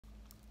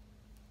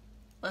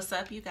What's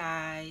up, you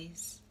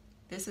guys?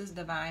 This is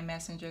Divine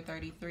Messenger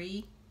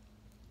 33,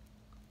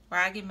 where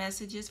I get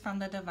messages from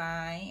the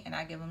divine and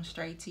I give them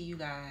straight to you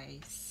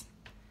guys.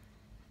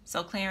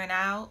 So clearing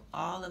out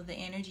all of the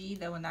energy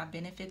that will not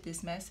benefit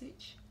this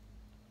message.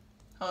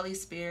 Holy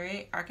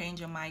Spirit,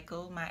 Archangel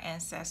Michael, my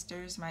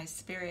ancestors, my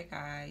spirit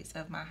guides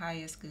of my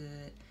highest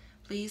good,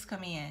 please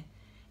come in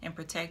and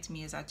protect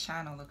me as I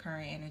channel the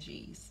current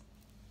energies.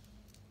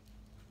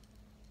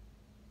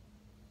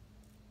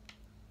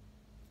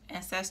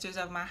 Ancestors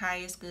of my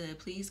highest good,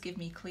 please give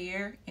me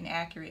clear and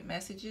accurate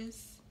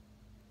messages.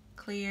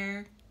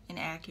 Clear and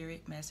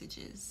accurate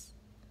messages.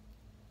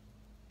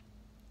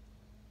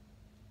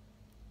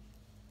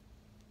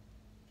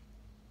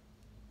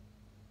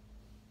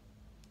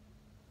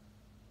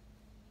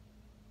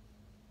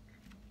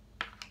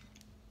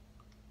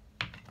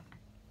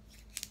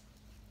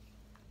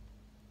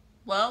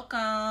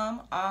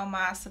 Welcome, all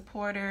my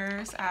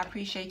supporters. I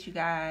appreciate you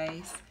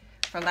guys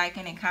for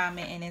liking and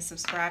commenting and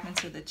subscribing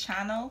to the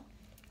channel.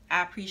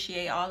 I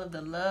appreciate all of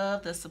the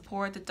love, the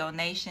support, the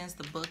donations,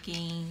 the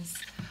bookings,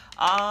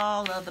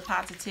 all of the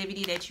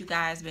positivity that you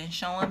guys been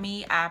showing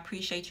me. I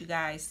appreciate you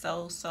guys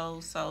so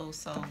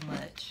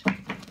much.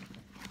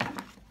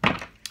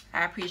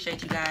 I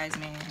appreciate you guys,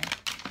 man.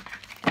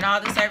 And all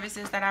the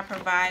services that I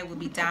provide will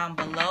be down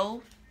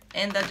below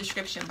in the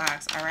description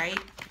box, all right?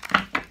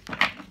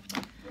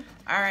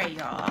 All right,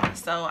 y'all.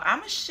 So I'm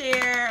going to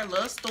share a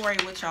little story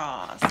with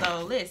y'all.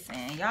 So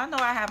listen, y'all know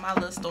I have my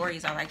little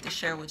stories I like to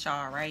share with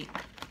y'all, right?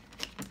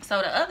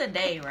 So the other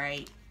day,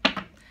 right,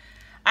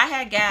 I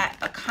had got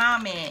a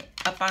comment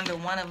up under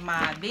one of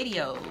my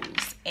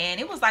videos. And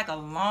it was like a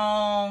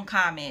long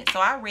comment. So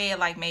I read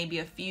like maybe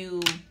a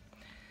few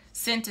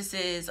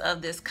sentences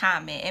of this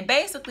comment. And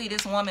basically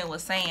this woman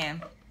was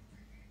saying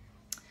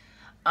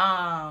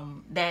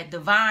that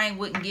divine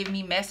wouldn't give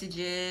me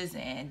messages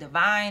and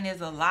divine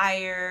is a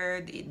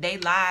liar, they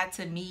lied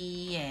to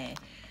me, and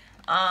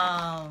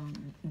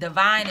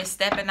divine is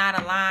stepping out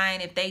of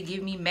line if they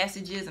give me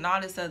messages and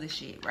all this other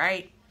shit,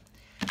 right?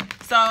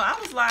 So I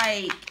was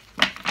like,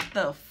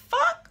 the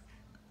fuck?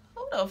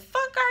 Who the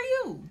fuck are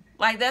you?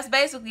 Like, that's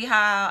basically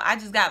how I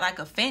just got like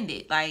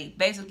offended, like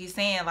basically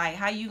saying like,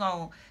 how you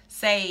gonna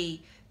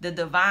say the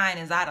divine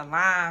is out of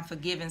line for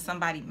giving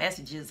somebody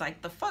messages?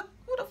 Like, the fuck,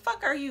 who the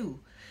fuck are you?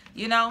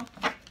 You know?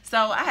 So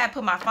I had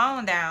put my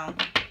phone down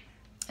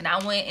and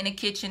I went in the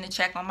kitchen to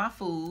check on my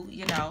food,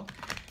 you know.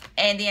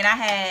 And then I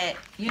had,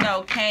 you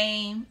know,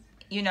 came,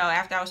 you know,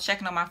 after I was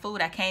checking on my food,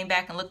 I came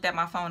back and looked at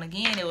my phone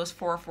again. It was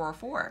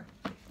 444.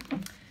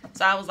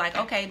 So I was like,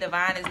 okay,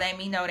 divine is letting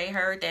me know they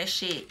heard that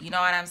shit. You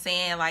know what I'm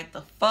saying? Like,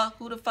 the fuck,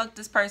 who the fuck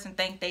this person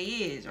think they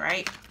is,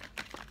 right?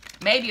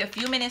 Maybe a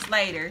few minutes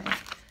later,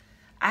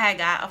 I had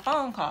got a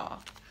phone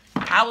call.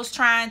 I was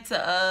trying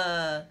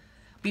to,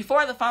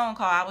 before the phone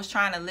call, I was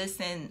trying to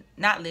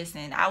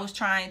I was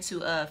trying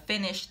to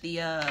finish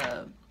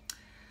the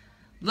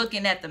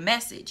looking at the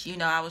message. You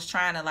know, I was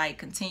trying to like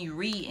continue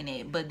reading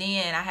it. But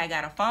then I had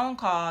got a phone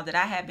call that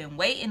I had been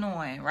waiting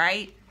on,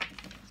 right?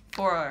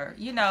 For,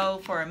 you know,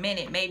 for a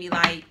minute, maybe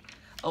like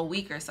a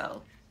week or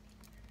so.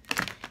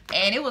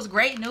 And it was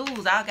great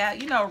news. I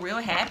got, you know, real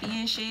happy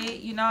and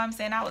shit. You know what I'm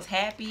saying? I was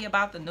happy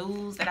about the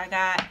news that I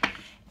got.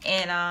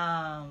 And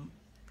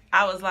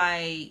I was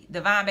like,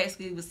 divine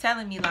basically was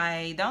telling me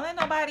like, don't let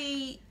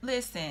nobody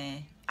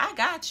listen. I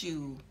got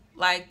you.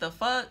 Like, the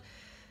fuck?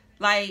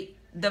 Like,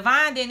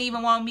 divine didn't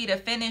even want me to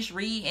finish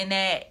reading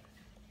that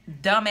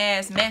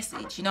dumbass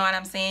message. You know what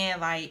I'm saying?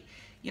 Like,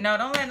 you know,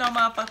 don't let no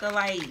motherfucker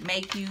like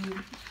make you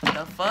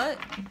the fuck.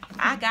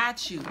 I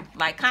got you.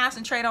 Like,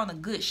 concentrate on the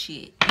good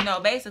shit. You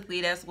know,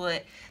 basically that's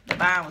what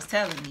divine was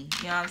telling me.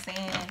 You know what I'm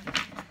saying?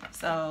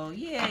 So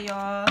yeah,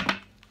 y'all.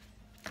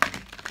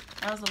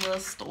 That was a little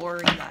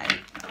story,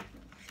 like,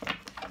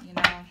 you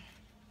know.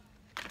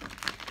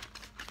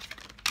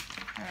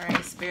 All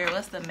right, Spirit,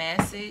 what's the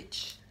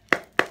message?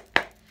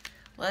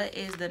 What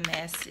is the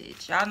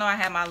message? Y'all know I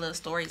have my little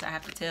stories I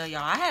have to tell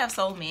y'all. I have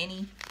so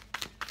many.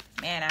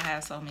 Man, I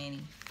have so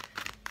many.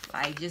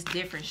 Like, just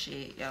different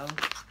shit, yo.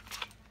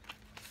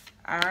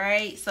 All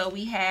right, so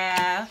we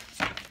have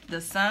the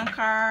Sun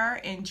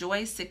card,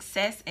 enjoy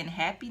success and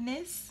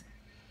happiness.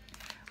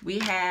 We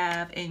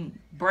have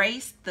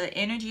embrace the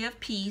energy of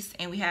peace,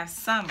 and we have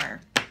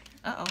summer.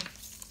 Uh-oh.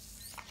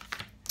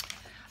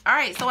 All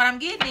right, so what I'm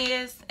getting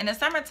is, in the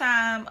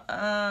summertime,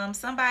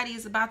 somebody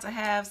is about to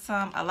have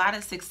a lot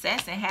of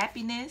success and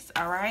happiness,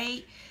 all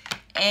right?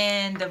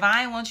 And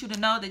divine wants you to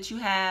know that you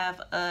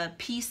have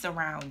peace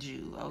around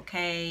you,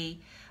 okay?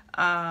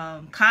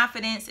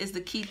 Confidence is the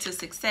key to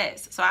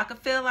success. So I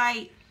feel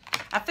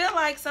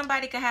like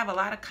somebody could have a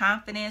lot of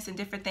confidence and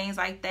different things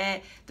like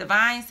that.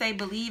 Divine say,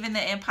 believe in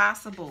the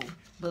impossible.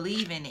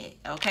 Believe in it,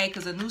 okay?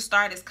 Because a new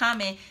start is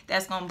coming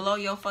that's going to blow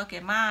your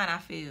fucking mind, I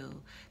feel.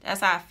 That's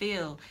how I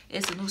feel.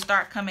 It's a new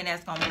start coming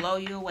that's going to blow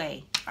you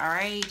away, all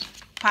right?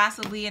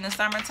 Possibly in the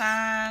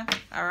summertime,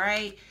 all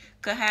right?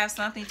 Could have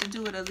something to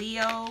do with a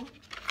Leo,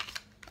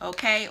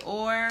 okay?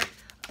 Or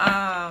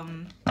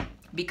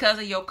because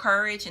of your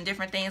courage and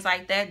different things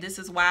like that, this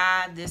is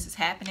why this is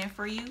happening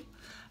for you.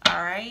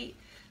 All right,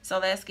 so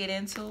let's get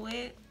into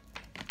it.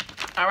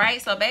 All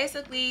right, so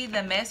basically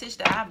the message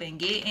that I've been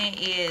getting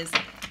is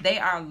they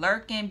are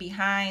lurking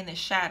behind the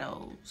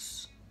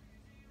shadows.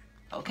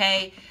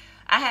 Okay,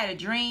 I had a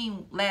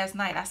dream last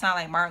night. I sound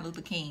like Martin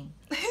Luther King.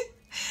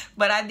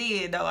 But I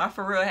did, though. I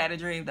for real had a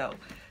dream, though.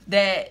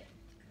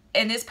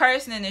 And this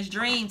person in this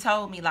dream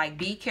told me, like,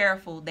 be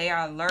careful. They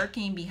are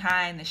lurking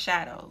behind the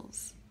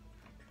shadows.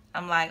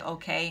 I'm like,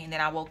 okay. And then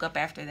I woke up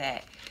after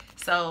that.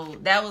 So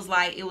that was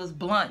like, it was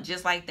blunt,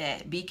 just like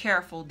that. Be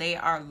careful. They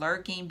are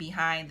lurking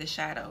behind the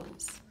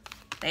shadows.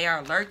 They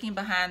are lurking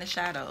behind the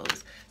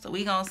shadows. So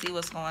we gonna see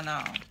what's going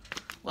on.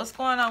 What's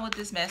going on with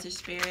this message,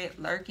 Spirit?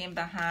 Lurking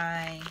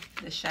behind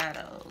the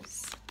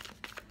shadows.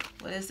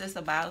 What is this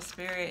about,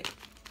 Spirit?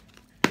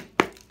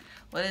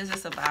 What is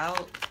this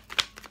about?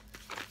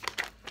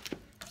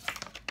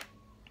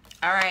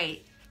 All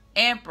right.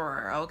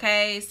 Emperor,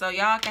 okay? So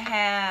y'all can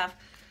have,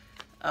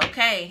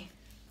 okay.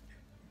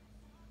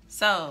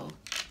 So,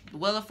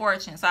 Wheel of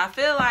Fortune. So I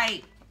feel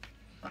like,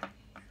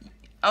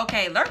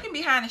 okay, lurking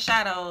behind the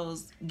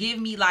shadows give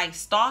me like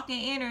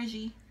stalking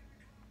energy.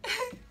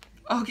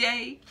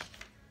 Okay.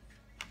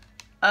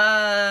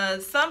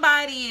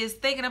 Somebody is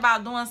thinking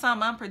about doing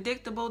something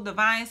unpredictable.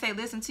 Divine say,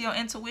 listen to your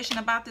intuition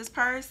about this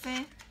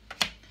person.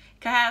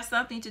 Could have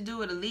something to do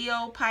with a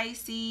Leo,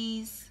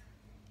 Pisces,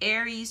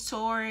 Aries,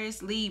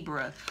 Taurus,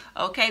 Libra.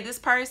 Okay, this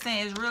person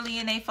is really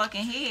in their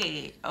fucking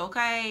head.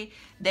 Okay,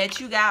 that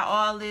you got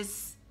all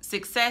this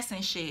success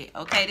and shit.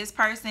 Okay, this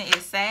person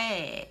is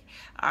sad.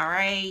 All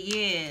right,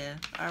 yeah.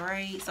 All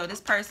right, so this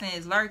person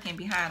is lurking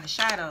behind the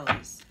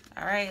shadows.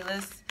 All right,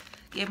 let's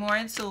get more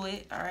into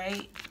it. All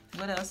right,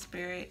 what else,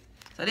 Spirit?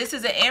 So this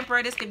is an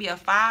emperor. This could be a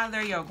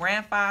father, your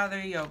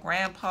grandfather, your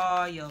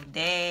grandpa, your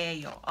dad,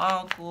 your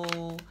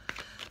uncle.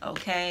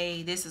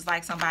 Okay, this is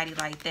like somebody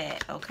like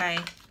that. Okay,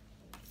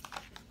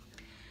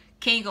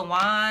 King of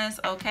Wands.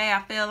 Okay,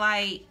 I feel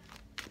like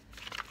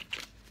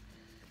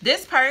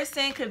this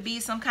person could be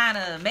some kind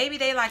of, maybe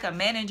they like a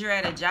manager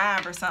at a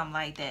job or something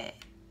like that.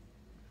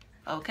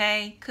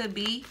 Okay, could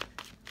be.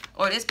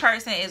 Or this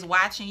person is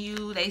watching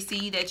you. They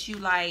see that you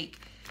like,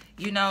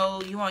 you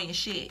know, you on your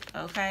shit.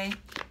 Okay,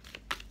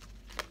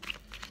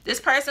 this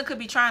person could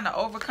be trying to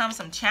overcome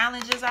some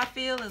challenges, I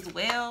feel, as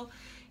well.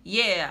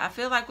 Yeah, I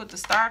feel like with the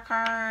Star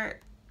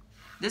card,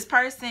 this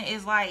person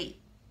is like,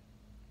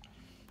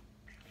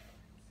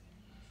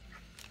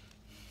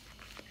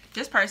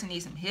 this person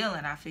needs some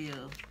healing, I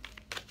feel.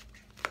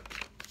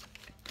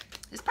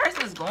 This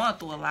person is going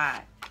through a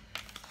lot.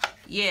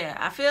 Yeah,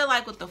 I feel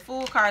like with the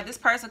Fool card, this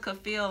person could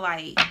feel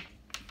like,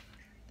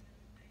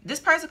 this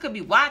person could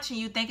be watching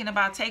you, thinking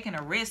about taking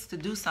a risk to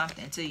do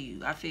something to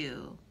you, I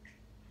feel.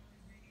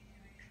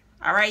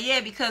 All right, yeah,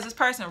 because this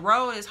person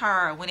road is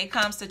hard when it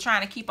comes to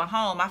trying to keep a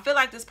home. I feel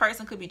like this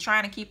person could be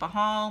trying to keep a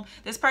home.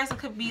 This person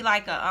could be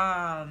like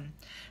a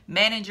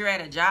manager at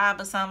a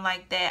job or something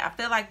like that. I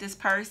feel like this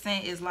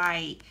person is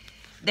like,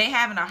 they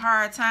having a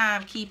hard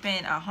time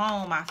keeping a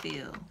home, I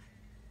feel.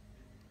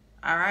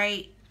 All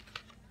right,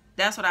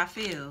 that's what I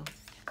feel.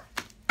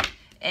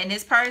 And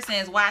this person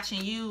is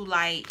watching you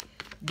like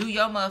do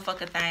your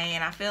motherfucking thing,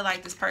 and I feel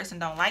like this person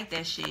don't like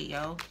that shit,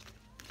 yo.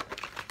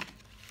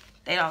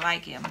 They don't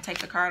like it. I'm going to take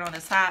the card on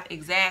the top.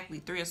 Exactly.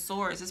 3 of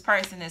Swords. This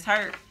person is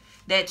hurt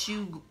that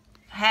you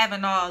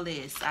having all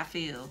this, I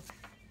feel.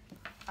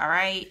 All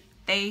right?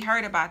 They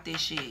hurt about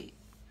this shit.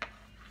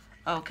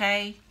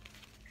 Okay?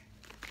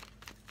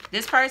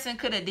 This person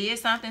could have did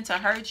something to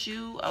hurt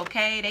you.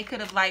 Okay? They could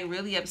have like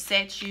really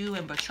upset you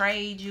and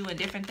betrayed you and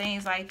different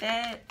things like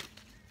that.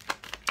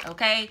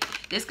 Okay?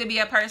 This could be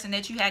a person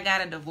that you had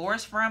got a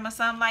divorce from or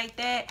something like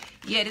that.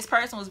 Yeah, this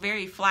person was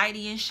very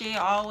flighty and shit.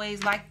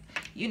 Always like,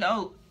 you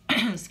know...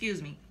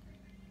 excuse me.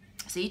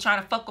 See,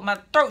 trying to fuck with my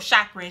throat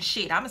chakra and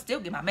shit. I'ma still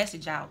get my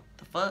message out.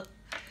 The fuck?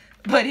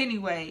 But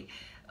anyway,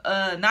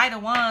 Knight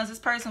of Wands, this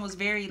person was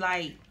very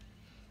like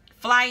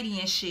flighty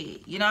and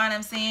shit. You know what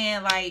I'm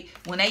saying? Like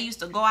when they used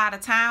to go out of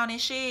town and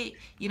shit,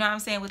 you know what I'm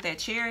saying, with that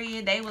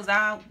chariot, they was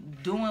out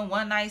doing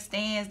one night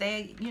stands.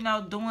 They, you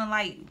know, doing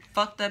like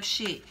fucked up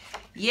shit.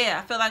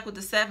 Yeah, I feel like with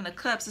the 7 of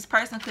Cups, this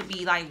person could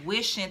be like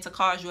wishing to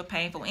cause you a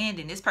painful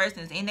ending. This person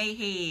is in their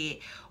head,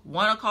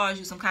 want to cause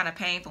you some kind of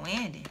painful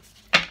ending.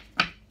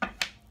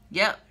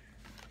 Yep.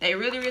 They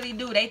really, really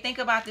do. They think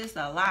about this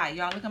a lot.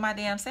 Y'all look at my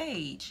damn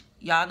sage.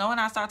 Y'all know when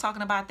I start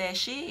talking about that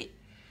shit,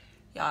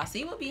 y'all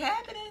see what be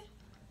happening?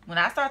 When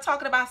I start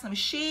talking about some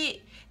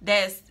shit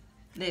that's,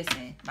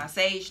 listen, my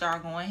sage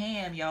start going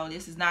ham, y'all.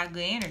 This is not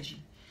good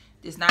energy.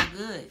 This not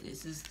good.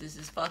 This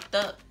is fucked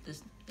up.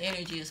 This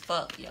energy is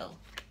fucked, yo.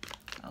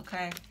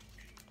 Okay.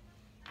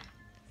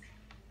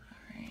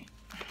 Alright.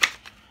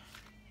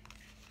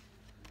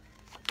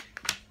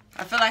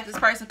 I feel like this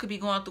person could be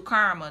going through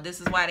karma.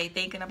 This is why they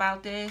thinking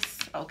about this.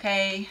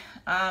 Okay.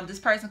 This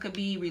person could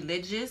be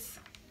religious.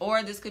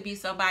 Or this could be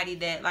somebody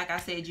that, like I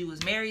said, you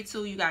was married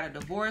to. You got a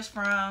divorce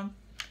from.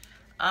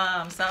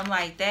 Something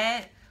like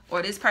that.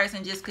 Or this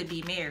person just could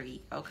be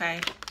married.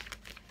 Okay.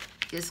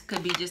 This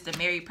could be just a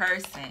married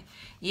person.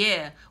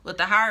 Yeah, with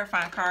the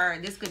Hierophant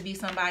card, this could be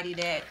somebody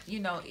that, you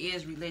know,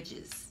 is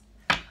religious.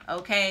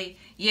 Okay,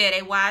 yeah,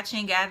 they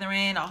watching,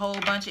 gathering a whole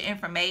bunch of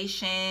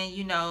information,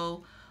 you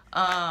know.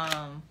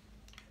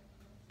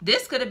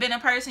 This could have been a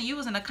person you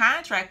was in a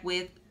contract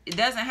with. It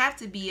doesn't have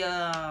to be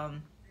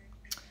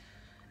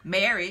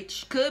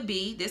marriage. Could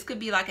be. This could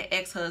be like an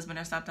ex-husband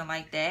or something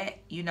like that,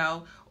 you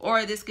know.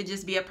 Or this could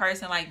just be a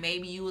person like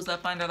maybe you was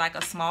up under like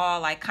a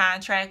small like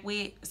contract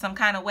with some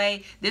kind of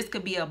way. This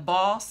could be a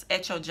boss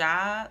at your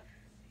job.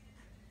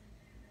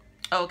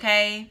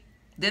 Okay.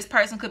 This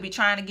person could be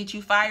trying to get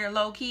you fired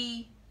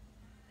low-key.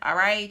 All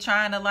right.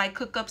 Trying to like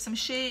cook up some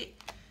shit.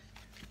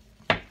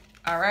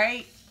 All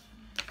right.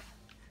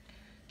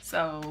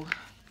 So,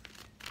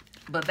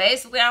 but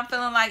basically I'm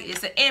feeling like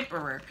it's an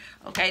emperor.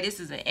 Okay, this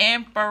is an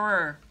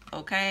emperor.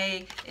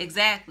 Okay,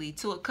 exactly.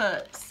 Two of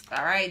Cups.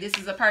 All right, this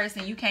is a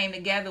person you came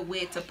together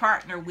with to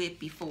partner with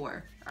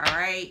before. All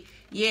right,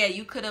 yeah,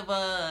 you could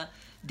have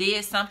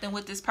did something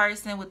with this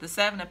person with the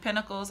Seven of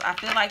Pentacles. I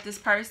feel like this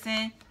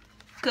person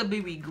could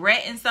be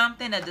regretting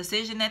something, a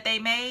decision that they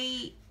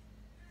made.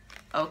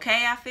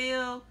 Okay, I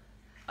feel.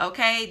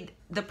 Okay,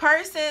 the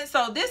person,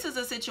 so this is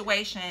a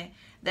situation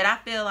that I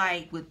feel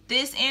like with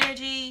this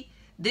energy,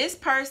 this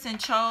person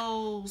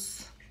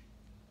chose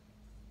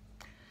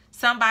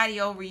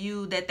somebody over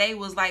you that they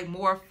was like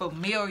more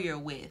familiar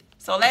with.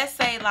 So let's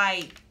say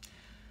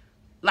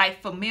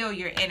like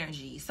familiar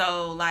energy.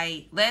 So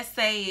like, let's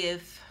say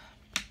if,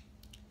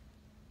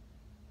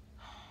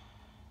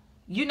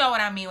 you know what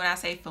I mean when I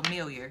say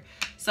familiar.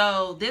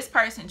 So this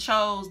person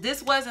chose,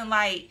 this wasn't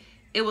like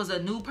it was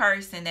a new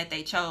person that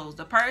they chose.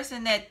 The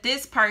person that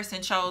this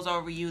person chose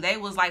over you, they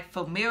was like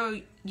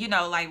familiar, you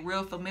know, like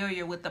real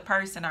familiar with the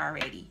person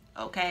already.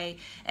 Okay.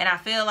 And I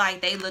feel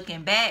like they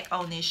looking back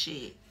on this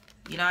shit.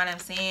 You know what I'm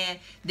saying?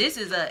 This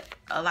is a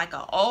like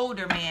an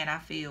older man, I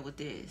feel, with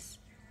this.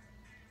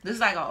 This is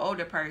like an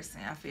older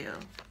person, I feel.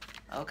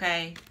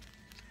 Okay.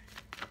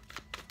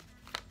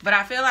 But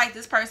I feel like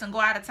this person go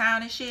out of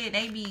town and shit.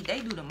 They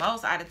do the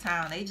most out of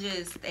town.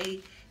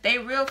 They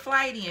real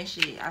flighty and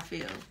shit, I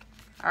feel.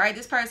 All right,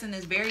 this person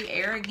is very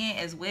arrogant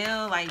as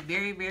well, like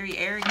very, very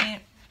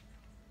arrogant.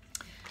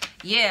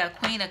 Yeah,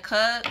 Queen of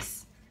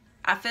Cups.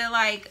 I feel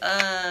like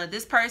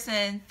this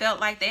person felt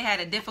like they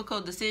had a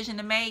difficult decision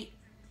to make.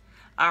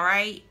 All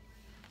right,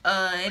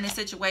 in a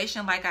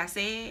situation, like I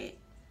said.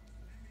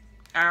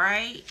 All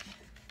right.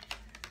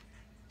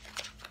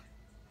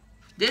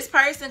 This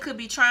person could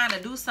be trying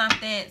to do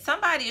something.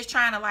 Somebody is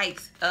trying to like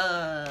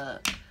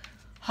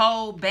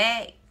hold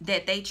back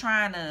that they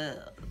trying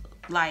to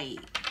like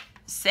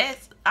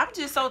set. I'm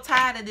just so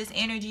tired of this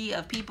energy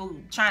of people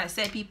trying to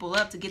set people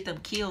up to get them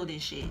killed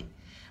and shit.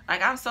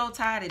 Like, I'm so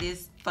tired of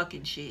this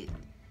fucking shit.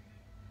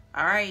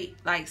 All right,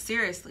 like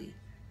seriously,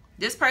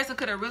 this person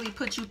could have really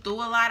put you through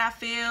a lot, I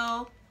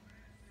feel.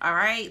 All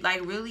right,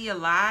 like really a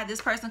lot. This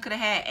person could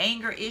have had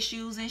anger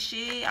issues and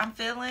shit. I'm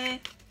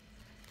feeling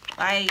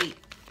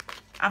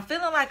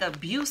like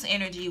abuse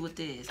energy with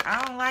this.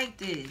 I don't like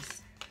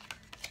this.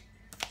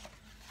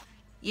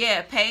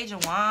 Yeah, Page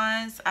of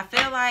Wands. I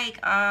feel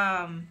like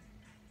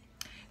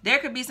there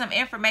could be some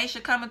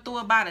information coming through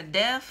about a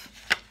death.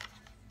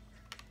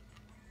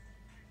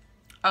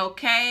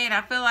 Okay, and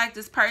I feel like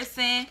this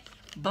person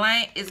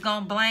is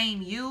gonna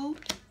blame you.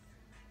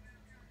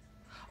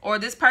 Or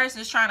this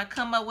person is trying to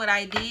come up with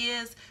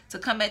ideas to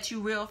come at you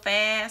real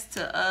fast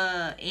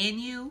to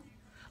end you.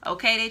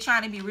 Okay, they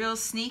trying to be real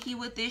sneaky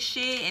with this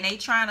shit, and they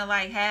trying to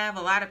like have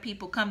a lot of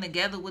people come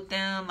together with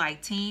them,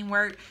 like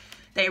teamwork.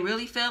 They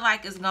really feel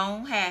like it's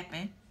gonna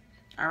happen.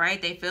 All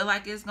right, they feel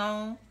like it's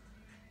gonna.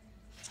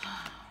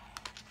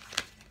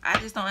 I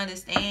just don't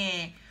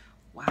understand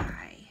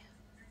why.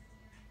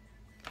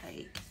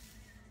 Like,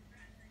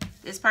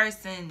 this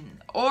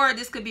person, or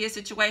this could be a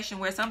situation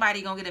where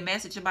somebody gonna get a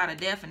message about a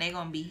death and they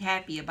gonna be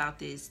happy about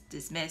this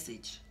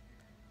message.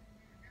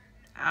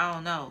 I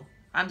don't know.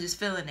 I'm just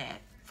feeling that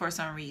for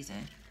some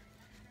reason.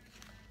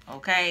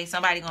 Okay,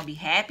 somebody gonna be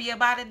happy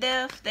about a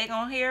death they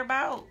gonna hear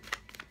about.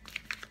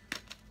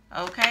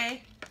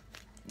 Okay,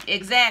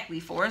 exactly.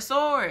 Four of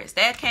Swords.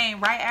 That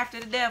came right after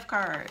the death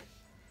card.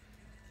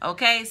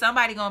 Okay,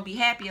 somebody gonna be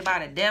happy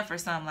about a death or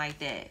something like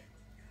that.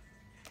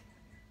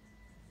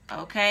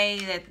 Okay,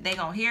 that they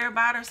gonna hear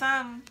about or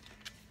something.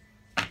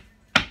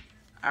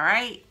 All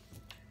right,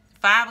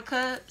 Five of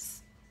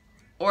Cups.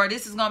 Or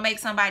this is gonna make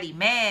somebody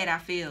mad, I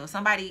feel.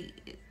 Somebody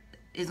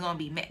is gonna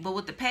be mad. But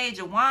with the Page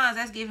of Wands,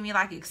 that's giving me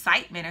like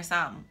excitement or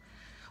something.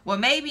 Well,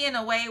 maybe in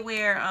a way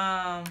where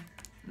no,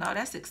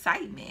 that's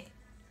excitement.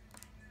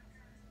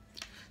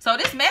 So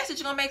this message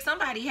is gonna make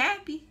somebody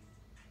happy,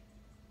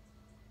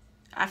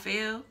 I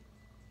feel.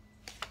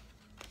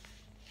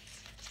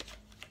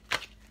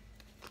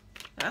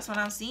 That's what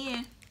I'm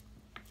seeing.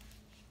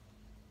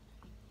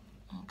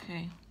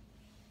 Okay.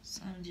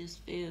 Something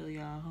just feel,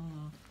 y'all.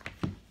 Hold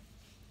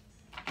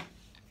on.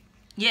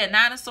 Yeah,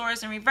 Nine of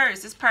Swords in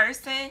reverse. This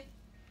person,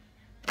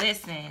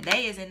 listen,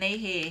 they is in their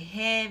head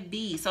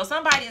heavy. So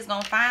somebody is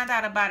going to find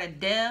out about a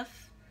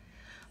death.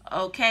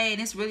 Okay,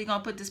 and it's really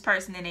gonna put this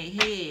person in their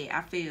head,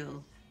 I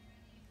feel.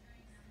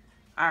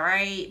 All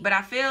right, but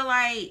I feel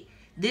like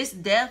this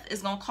death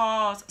is gonna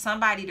cause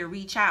somebody to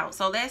reach out.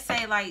 So let's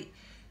say like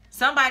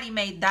somebody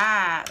may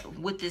die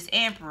with this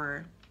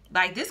Emperor.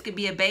 Like this could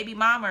be a baby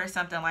mama or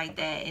something like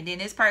that, and then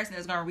this person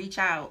is gonna reach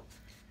out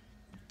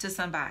to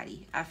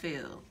somebody, I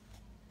feel.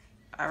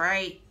 All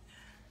right,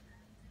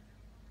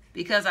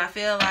 because I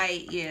feel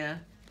like yeah,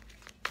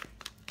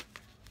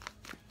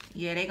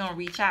 they're gonna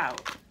reach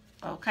out.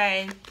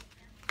 Okay,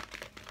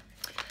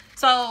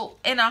 so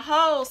in a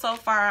whole, so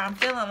far I'm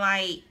feeling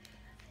like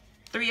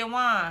 3 of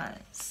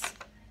Wands.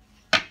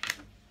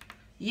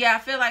 Yeah, I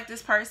feel like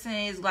this person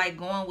is like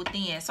going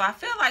within. So I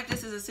feel like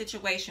this is a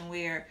situation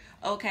where,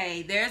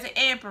 okay, there's an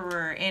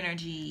Emperor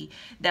energy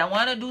that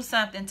want to do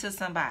something to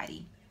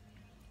somebody.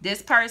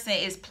 This person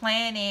is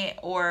planning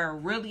or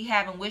really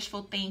having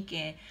wishful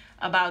thinking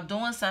about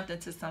doing something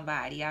to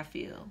somebody, I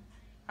feel.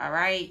 All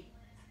right.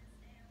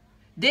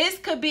 This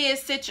could be a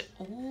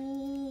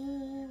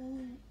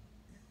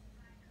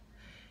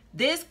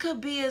This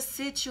could be a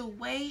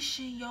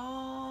situation,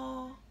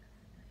 y'all,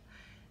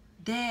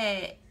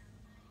 that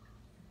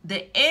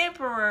the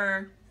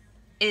Emperor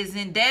is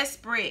in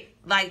desperate,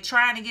 like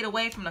trying to get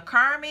away from the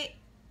Karmic.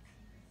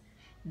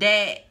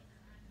 That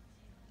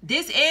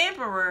this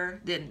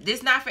Emperor,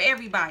 this not for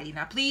everybody.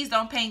 Now, please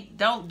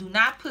do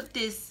not put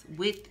this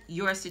with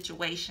your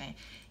situation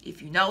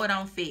if you know it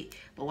don't fit.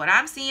 But what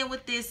I'm seeing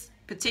with this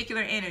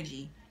particular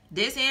energy,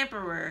 this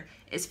Emperor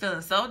is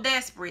feeling so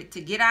desperate to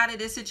get out of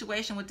this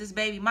situation with this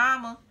baby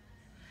mama.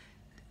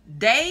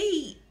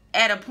 They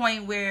at a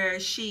point where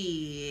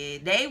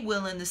they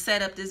willing to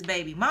set up this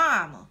baby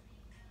mama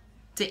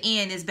to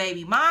end this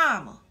baby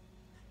mama.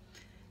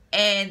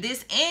 And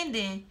this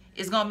ending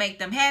is going to make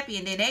them happy,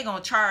 and then they're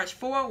going to charge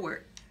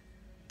forward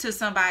to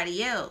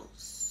somebody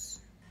else.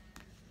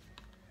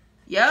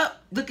 Yep.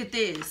 Look at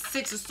this.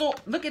 6 of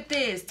Swords. Look at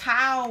this.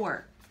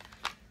 Tower.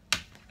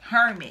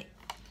 Hermit.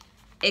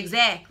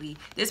 Exactly.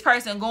 This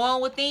person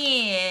going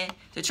within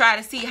to try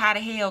to see how the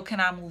hell can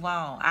I move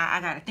on.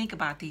 I got to think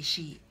about this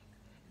shit.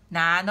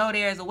 Now, I know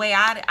there's a way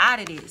out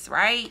of this,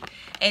 right?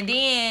 And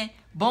then,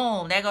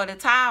 boom, there go the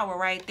Tower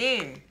right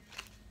there.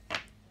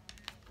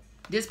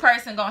 This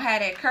person going to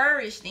have that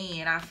courage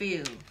then, I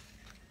feel.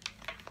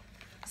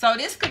 So,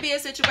 this could be a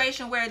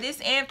situation where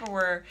this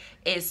Emperor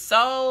is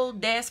so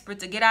desperate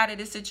to get out of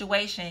this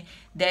situation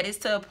that it's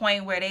to a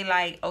point where they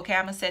like, okay,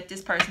 I'm going to set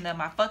this person up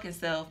my fucking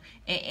self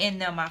and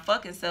end them my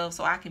fucking self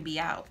so I can be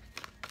out.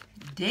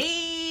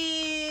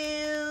 Damn.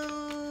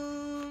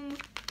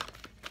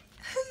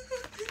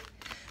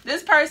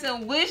 This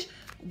person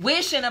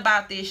wishing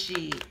about this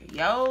shit.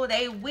 Yo,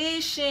 they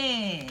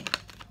wishing.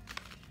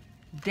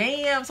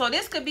 Damn. So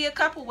this could be a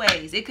couple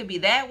ways. It could be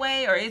that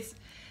way, or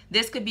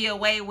this could be a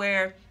way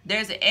where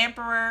there's an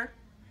Emperor,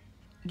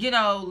 you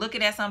know,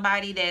 looking at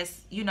somebody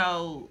that's, you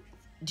know,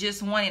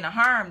 just wanting to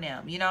harm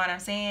them. You know what I'm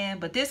saying?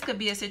 But this could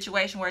be a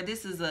situation where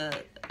this is a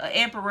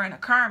Emperor and a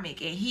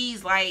Karmic, and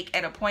he's like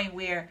at a point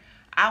where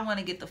I want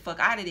to get the fuck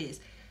out of this.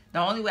 The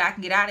only way I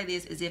can get out of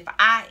this is if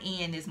I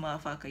end this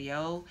motherfucker,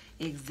 yo.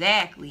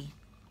 Exactly.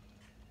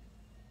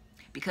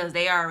 Because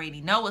they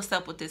already know what's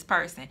up with this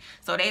person.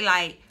 So they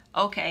like,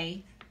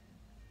 okay,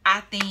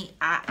 I think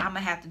I'm going to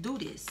have to do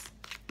this.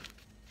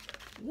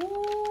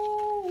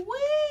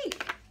 Woo-wee.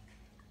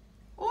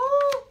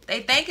 Ooh,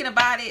 they thinking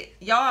about it.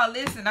 Y'all,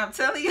 listen, I'm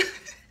telling you.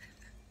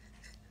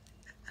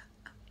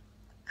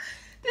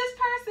 This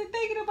person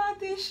thinking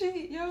about this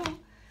shit, yo.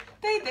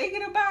 They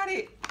thinking about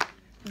it.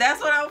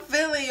 That's what I'm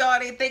feeling, y'all.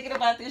 They thinking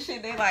about this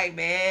shit. They like,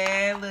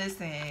 man,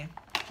 listen.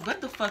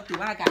 What the fuck do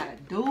I gotta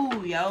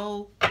do,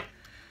 yo?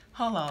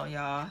 Hold on,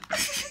 y'all.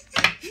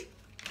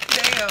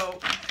 Damn.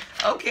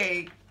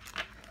 Okay.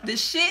 The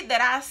shit that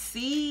I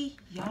see,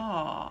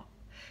 y'all.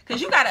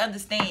 Because you gotta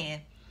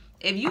understand.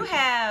 If you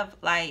have,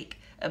 like,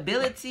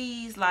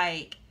 abilities,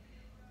 like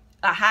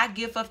a high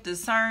gift of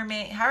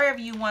discernment, however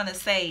you want to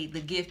say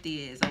the gift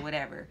is or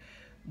whatever.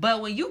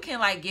 But when you can,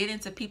 like, get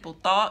into people's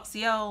thoughts,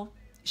 yo,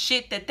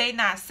 shit that they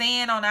not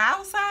saying on the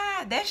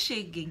outside, that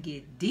shit can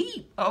get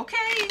deep,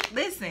 okay?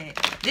 Listen,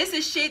 this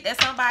is shit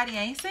that somebody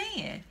ain't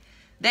saying.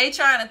 They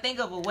trying to think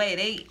of a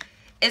way.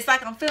 It's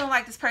like I'm feeling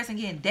like this person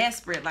getting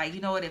desperate. Like,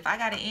 you know what? If I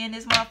got to end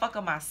this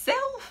motherfucker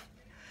myself,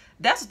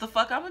 that's what the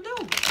fuck I'm going to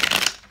do.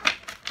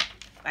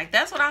 Like,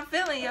 that's what I'm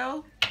feeling,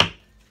 yo.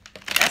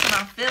 That's what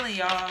I'm feeling,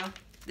 y'all.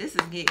 This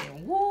is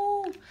getting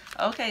woo.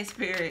 Okay,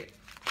 Spirit.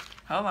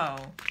 Hold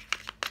on.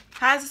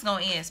 How's this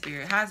going to end,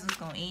 Spirit? How's this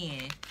going to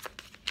end?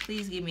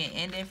 Please give me an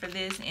ending for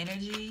this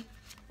energy.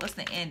 What's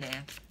the ending?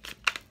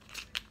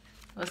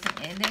 What's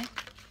the ending?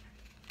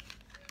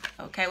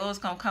 Okay, what's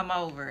going to come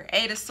over?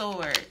 8 of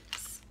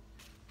Swords.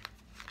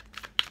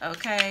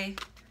 Okay.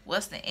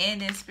 What's the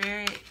ending,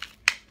 Spirit?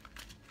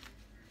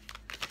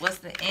 What's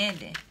the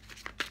ending?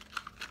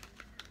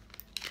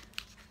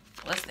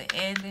 What's the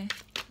ending?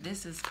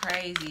 This is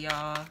crazy,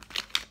 y'all.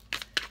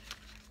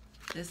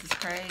 This is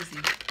crazy.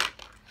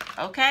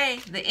 Okay,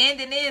 the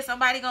ending is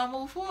somebody gonna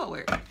move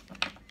forward.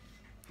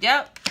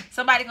 Yep.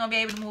 Somebody gonna be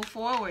able to move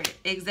forward.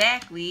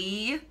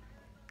 Exactly.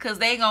 Because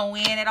they gonna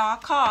win at all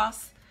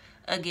costs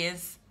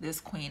against this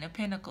Queen of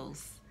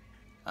Pentacles.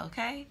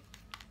 Okay?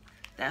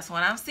 That's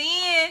what I'm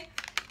seeing.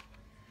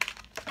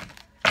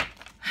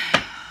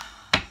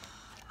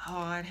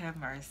 Lord have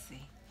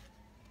mercy.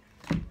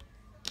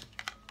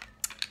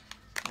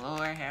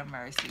 Lord have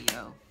mercy,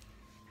 yo.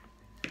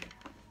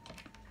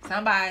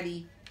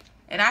 Somebody,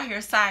 and I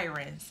hear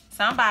sirens.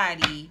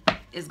 Somebody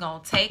is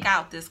gonna take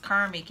out this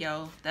karmic,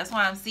 yo. That's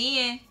what I'm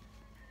seeing.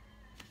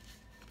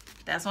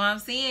 That's what I'm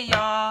seeing,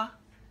 y'all.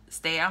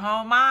 Stay at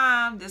home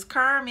mom. This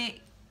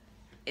karmic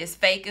is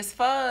fake as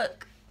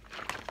fuck.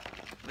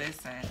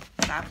 Listen,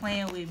 stop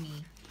playing with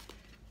me.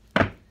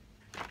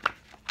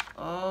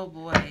 Oh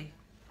boy.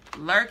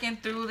 Lurking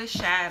through the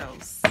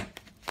shadows.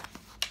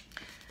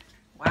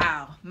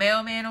 Wow.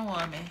 Male, man, or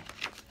woman.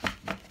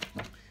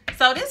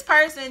 So this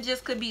person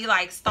just could be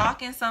like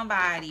stalking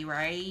somebody,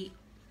 right?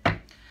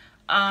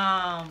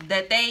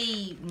 That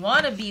they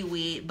want to be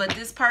with, but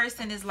this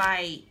person is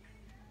like,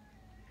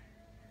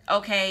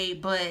 okay,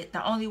 but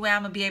the only way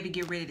I'm gonna be able to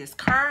get rid of this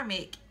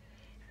karmic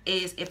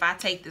is if I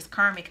take this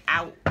karmic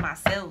out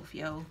myself,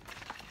 yo.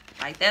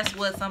 Like, that's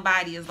what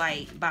somebody is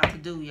like about to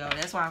do, yo.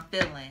 That's what I'm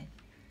feeling.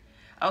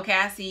 Okay,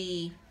 I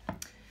see,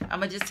 I'm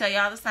gonna just tell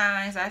y'all the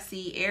signs. I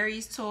see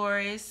Aries,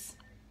 Taurus,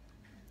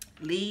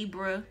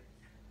 Libra,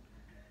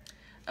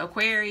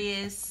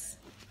 Aquarius.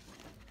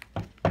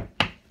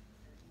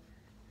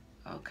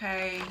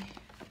 Okay,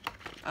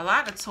 a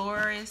lot of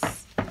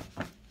Taurus,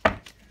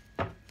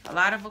 a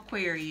lot of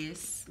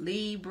Aquarius,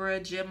 Libra,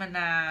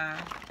 Gemini,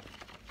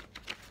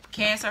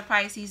 Cancer,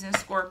 Pisces, and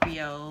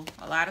Scorpio.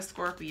 A lot of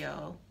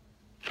Scorpio.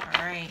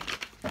 All right,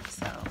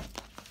 so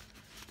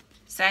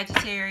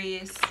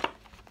Sagittarius.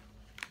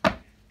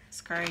 It's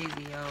crazy,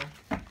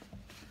 yo.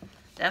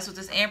 That's what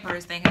this Emperor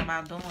is thinking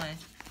about doing.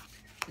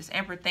 This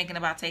Emperor thinking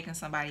about taking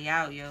somebody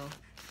out, yo.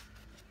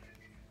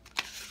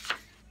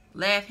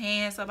 Left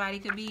hand, somebody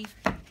could be.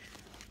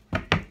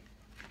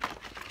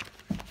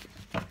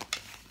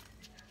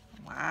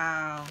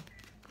 Wow.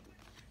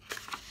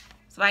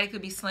 Somebody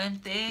could be slim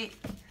thick.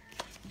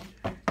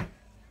 All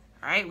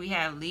right, we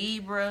have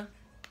Libra,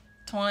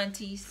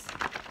 20s.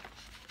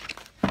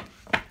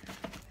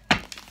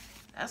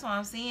 That's what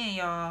I'm seeing,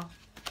 y'all.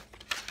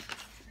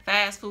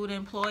 Fast food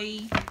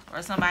employee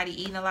or somebody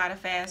eating a lot of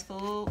fast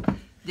food.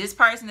 This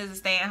person is a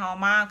stay-at-home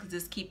mom because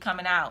this keep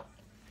coming out.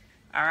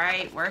 All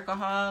right,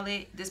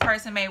 workaholic. This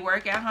person may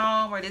work at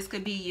home, or this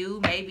could be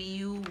you. Maybe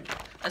you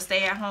a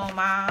stay-at-home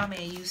mom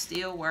and you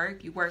still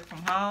work. You work from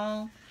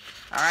home.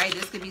 All right,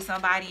 this could be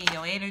somebody in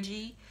your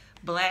energy.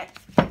 Black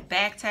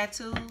back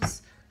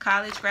tattoos.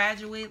 College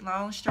graduate,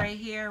 long straight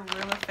hair,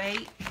 real or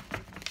fake.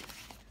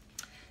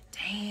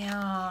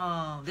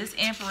 Damn, this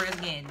Emperor is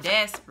getting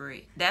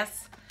desperate.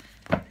 That's,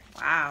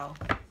 wow.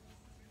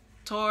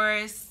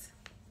 Taurus,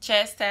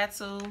 chest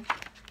tattoo.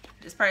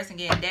 This person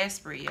getting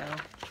desperate, yo.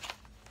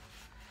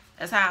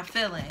 That's how I'm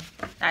feeling.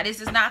 Now,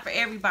 this is not for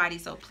everybody,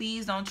 so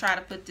please don't try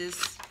to put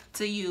this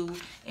to you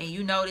and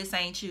you know this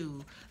ain't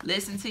you.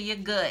 Listen to your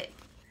gut.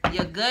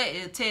 Your gut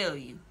will tell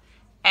you.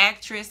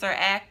 Actress or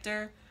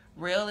actor,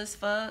 real as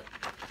fuck.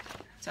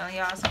 Telling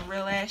y'all some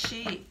real ass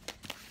shit.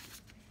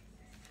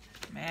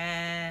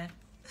 Man.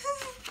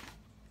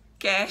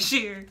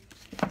 Cashier.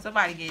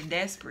 Somebody getting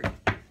desperate.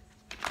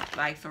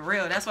 Like, for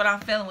real. That's what I'm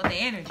feeling with the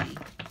energy.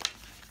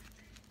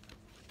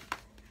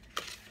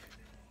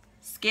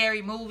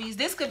 Scary movies.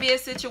 This could be a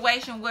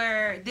situation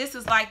where this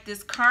is like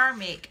this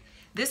karmic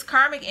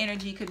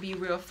energy could be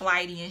real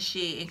flighty and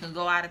shit and can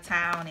go out of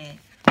town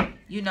and,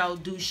 you know,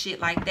 do shit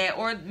like that.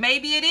 Or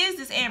maybe it is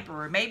this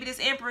Emperor. Maybe this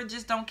Emperor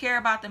just don't care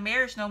about the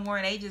marriage no more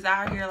and they just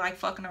out here like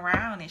fucking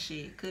around and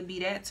shit. Could be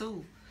that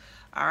too.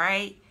 All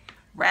right.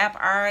 Rap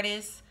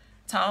artist,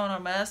 tone or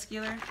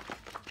muscular.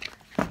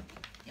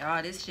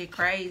 Y'all, this shit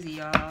crazy,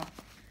 y'all.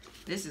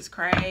 This is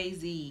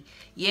crazy.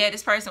 Yeah,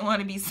 this person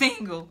want to be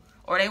single.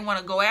 Or they want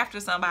to go after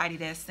somebody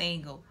that's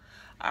single.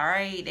 All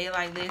right. They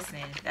like,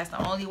 listen, that's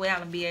the only way I'm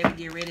going to be able to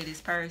get rid of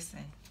this person.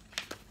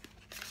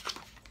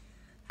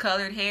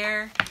 Colored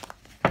hair.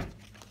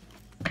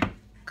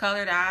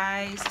 Colored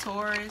eyes.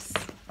 Taurus.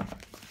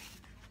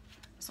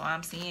 That's what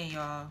I'm seeing,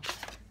 y'all.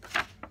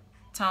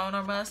 Tone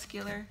or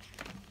muscular.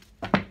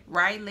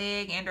 Right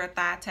leg and or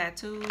thigh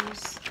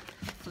tattoos.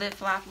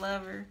 Flip-flop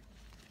lover.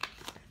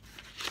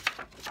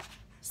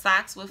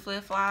 Socks with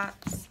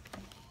flip-flops.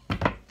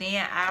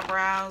 Thin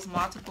eyebrows,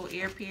 multiple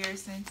ear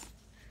piercings.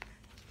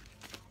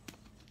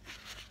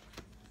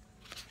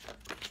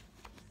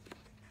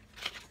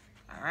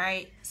 All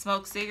right,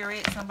 smoke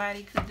cigarettes,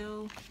 somebody could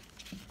do.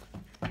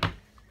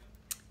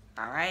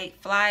 All right,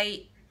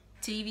 flight,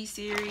 TV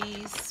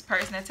series,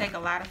 person that take a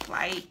lot of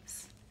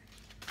flights.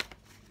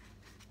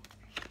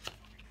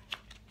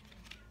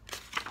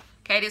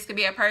 Okay, this could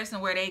be a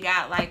person where they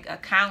got like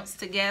accounts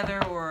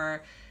together,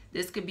 or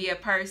this could be a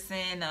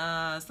person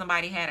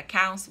somebody had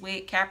accounts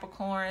with.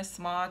 Capricorn,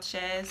 small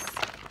chest.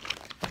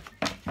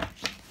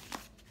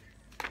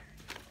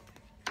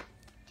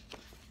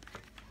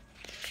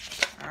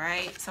 All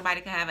right, somebody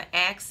could have an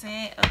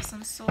accent of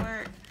some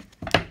sort.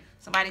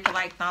 Somebody could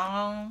like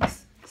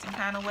thongs some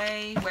kind of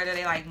way, whether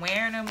they like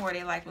wearing them or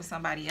they like when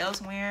somebody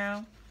else wear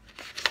them.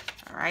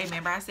 All right,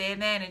 remember I said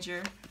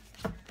manager.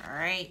 All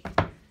right.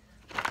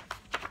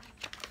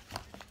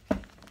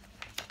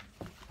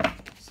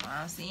 So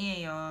I'm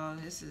seeing y'all.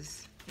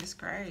 It's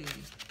crazy.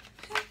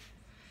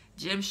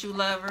 Gym shoe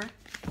lover.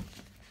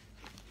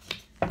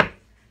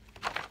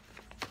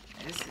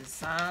 This is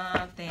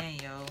something,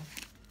 yo.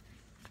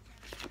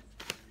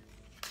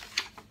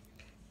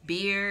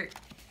 Beard.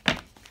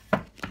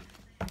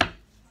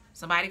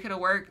 Somebody could have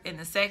worked in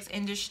the sex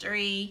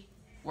industry.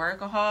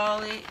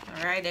 Workaholic.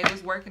 All right, they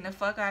was working the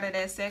fuck out of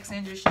that sex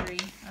industry.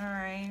 All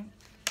right.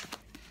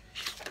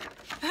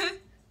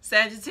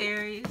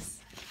 Sagittarius.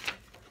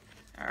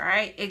 All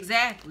right,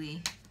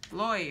 exactly.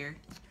 Lawyer.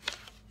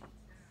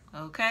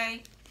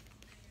 Okay.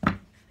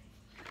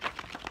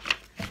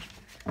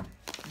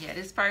 Yeah,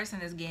 this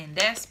person is getting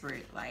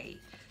desperate. Like,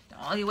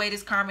 the only way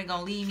this karma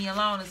gonna leave me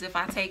alone is if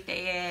I take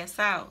their ass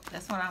out.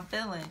 That's what I'm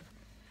feeling.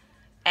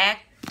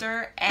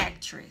 Actor,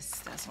 actress.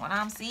 That's what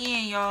I'm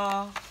seeing,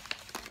 y'all.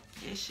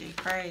 This shit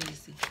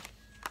crazy.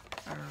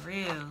 For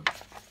real.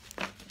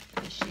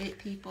 The shit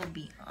people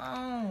be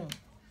on.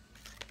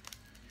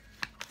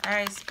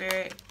 Alright,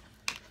 Spirit.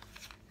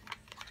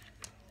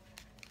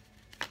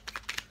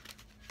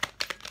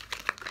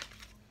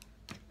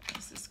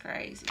 This is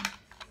crazy.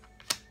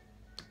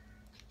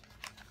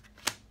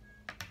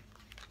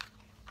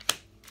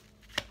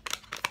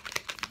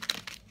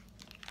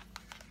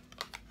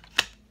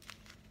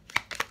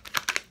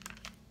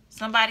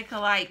 Somebody could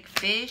like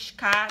fish,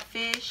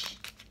 codfish.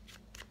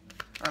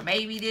 Or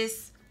maybe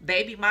this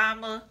baby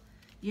mama,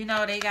 you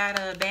know, they got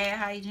a bad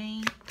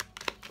hygiene.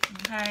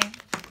 Okay.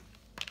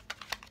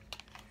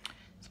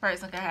 This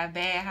person could have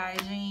bad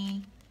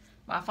hygiene.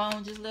 My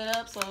phone just lit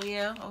up, so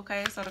yeah.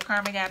 Okay, so the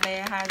karma got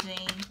bad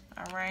hygiene.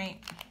 All right.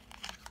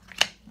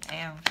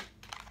 Damn.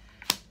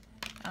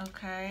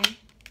 Okay.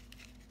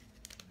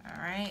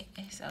 All right.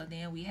 So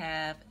then we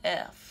have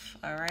F.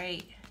 All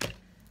right.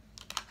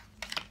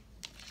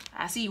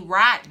 I see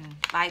rotten.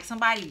 Like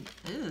somebody,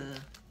 ugh.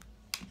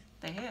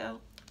 The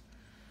hell?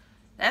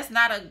 That's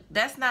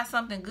not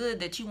something good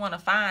that you want to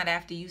find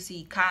after you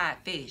see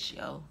codfish,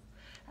 yo.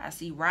 I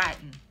see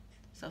rotten.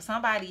 So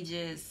somebody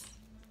just,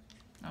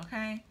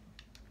 okay.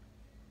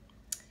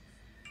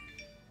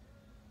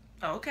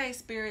 Okay,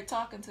 Spirit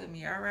talking to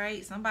me, all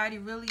right. Somebody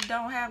really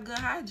don't have good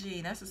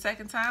hygiene. That's the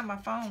second time my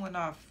phone went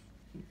off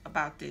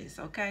about this,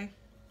 okay.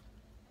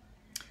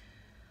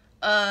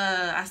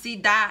 I see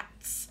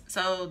dots.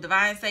 So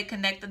divine say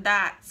connect the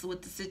dots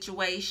with the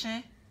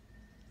situation.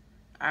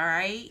 All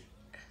right.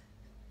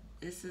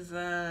 This is,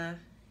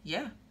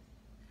 yeah.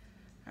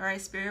 All right,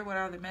 Spirit, what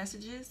are the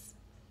messages?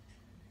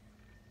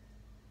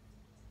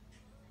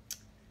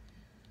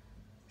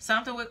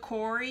 Something with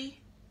Corey.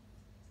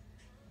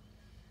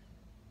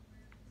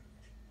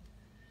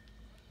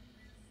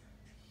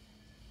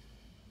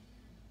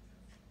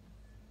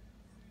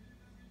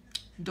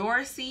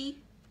 Dorsey.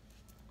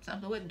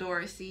 Something with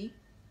Dorsey.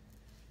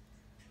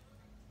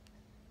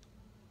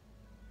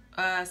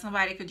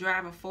 Somebody could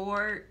drive a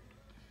Ford.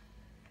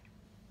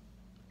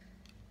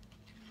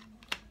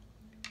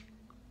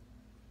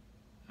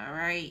 All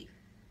right.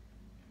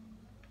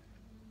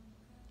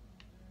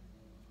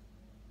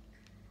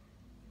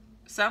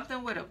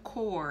 Something with a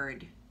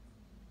cord.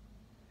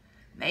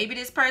 Maybe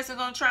this person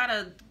gonna try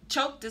to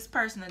choke this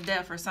person to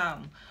death or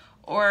something.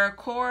 Or a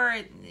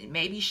cord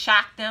maybe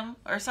shock them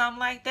or something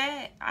like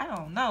that. I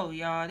don't know,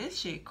 y'all. This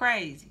shit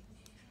crazy.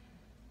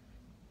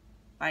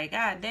 Like,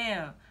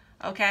 goddamn.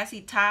 Okay, I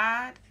see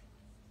Todd.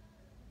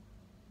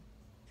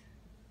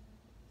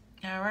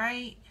 All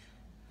right.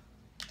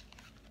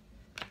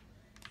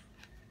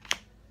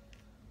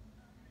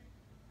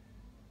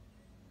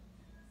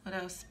 What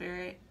else,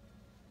 Spirit?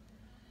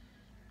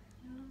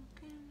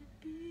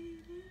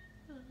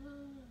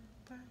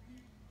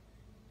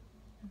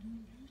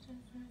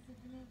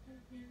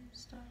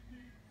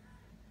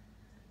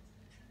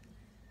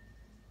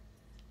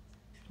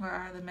 Where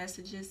are the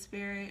messages,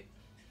 Spirit?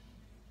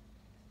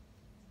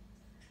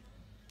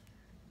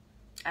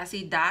 I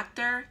see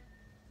doctor.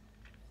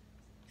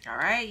 All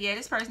right, yeah,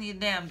 this person needs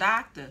a damn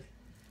doctor.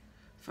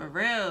 For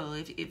real.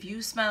 If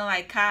you smell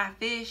like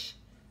codfish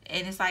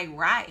and it's like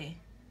rotten,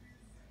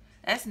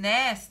 that's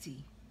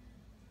nasty.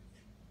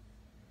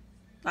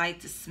 Like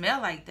to smell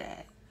like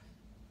that.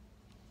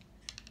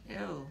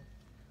 Ew.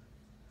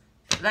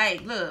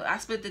 Like, look, I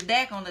split the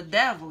deck on the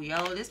devil,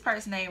 yo. This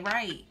person ain't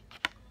right.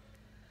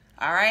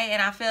 All right,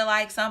 and I feel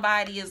like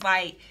somebody is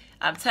like,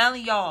 I'm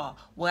telling y'all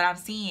what I'm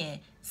seeing.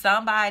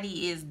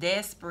 Somebody is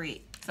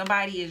desperate.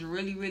 Somebody is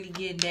really, really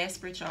getting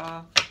desperate,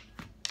 y'all.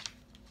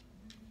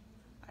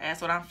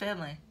 That's what I'm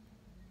feeling.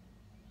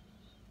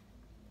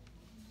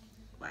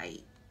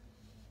 Like,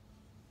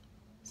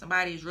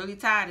 somebody's really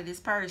tired of this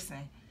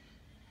person.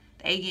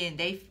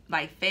 They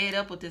like fed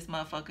up with this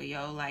motherfucker,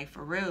 yo. Like,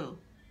 for real.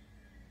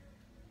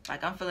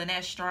 Like, I'm feeling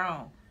that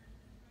strong.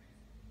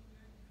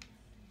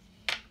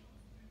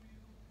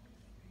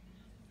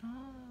 Oh,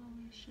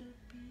 we should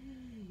be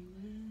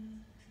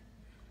with.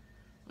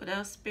 What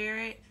else,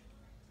 Spirit?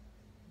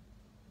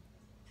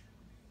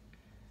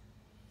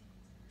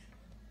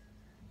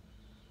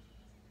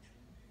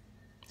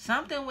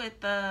 Something with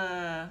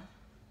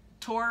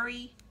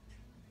Corey.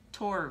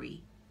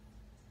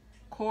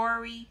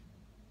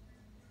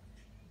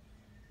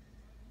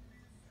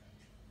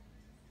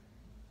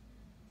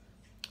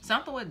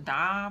 Something with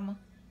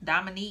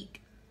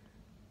Dominique.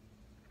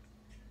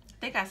 I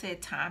think I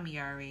said Tommy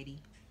already.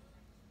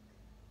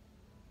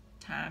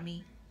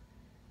 Tommy.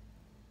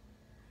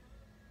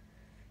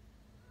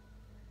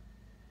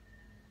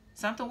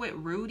 Something with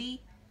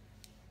Rudy.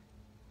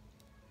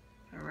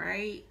 All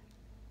right.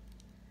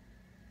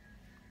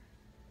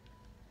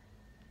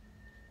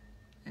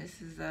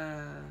 This is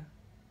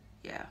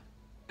yeah.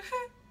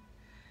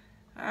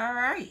 All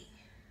right.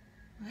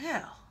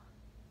 Well.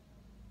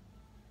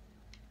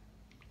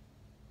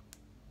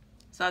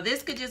 So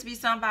this could just be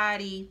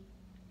somebody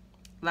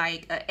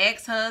like an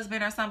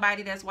ex-husband or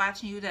somebody that's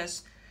watching you,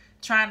 that's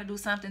trying to do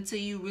something to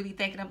you, really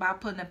thinking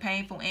about putting a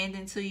painful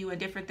ending to you and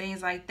different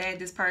things like that.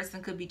 This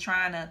person could be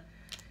trying to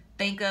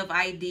think of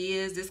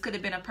ideas. This could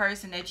have been a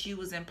person that you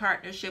was in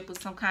partnership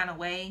with some kind of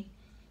way.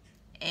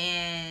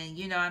 And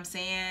you know what I'm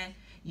saying?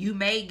 You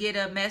may get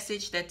a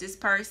message that this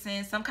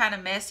person, some kind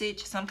of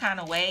message, some kind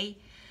of way,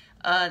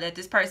 that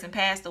this person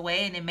passed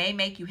away, and it may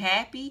make you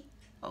happy.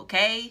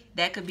 Okay?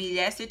 That could be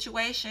that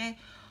situation.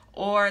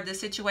 Or the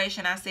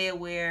situation I said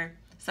where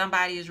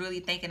somebody is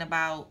really thinking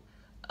about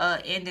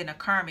ending a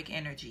karmic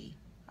energy.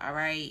 All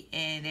right?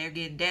 And they're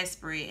getting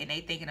desperate and they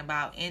thinking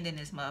about ending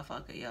this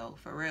motherfucker, yo.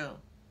 For real.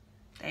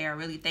 They are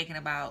really thinking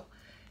about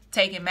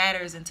taking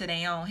matters into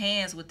their own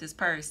hands with this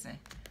person.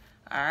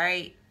 All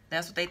right?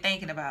 That's what they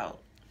thinking about.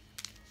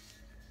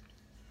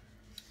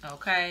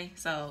 Okay?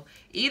 So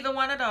either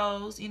one of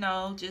those, you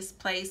know, just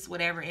place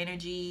whatever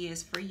energy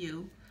is for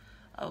you.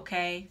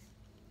 Okay?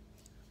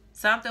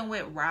 Something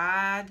with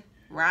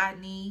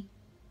Rodney.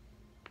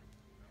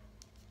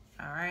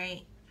 All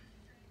right.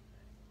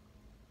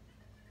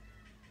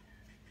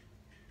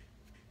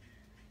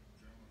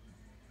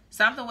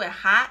 Something with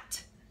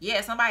hot.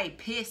 Yeah, somebody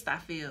pissed, I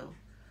feel.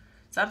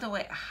 Something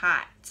with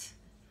hot.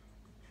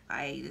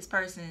 Like, this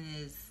person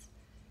is,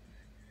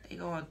 they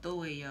going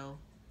through it, yo.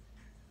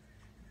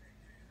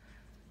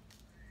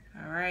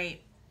 All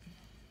right.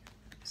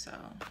 So,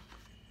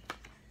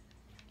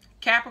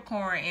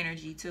 Capricorn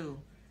energy, too.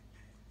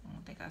 I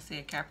don't think I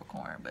said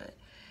Capricorn, but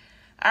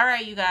all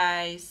right, you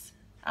guys,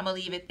 I'm gonna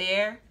leave it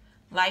there.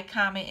 Like,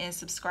 comment, and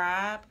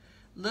subscribe.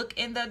 Look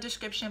in the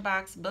description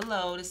box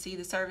below to see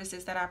the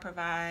services that I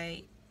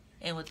provide.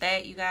 And with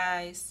that, you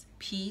guys,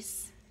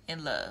 peace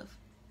and love.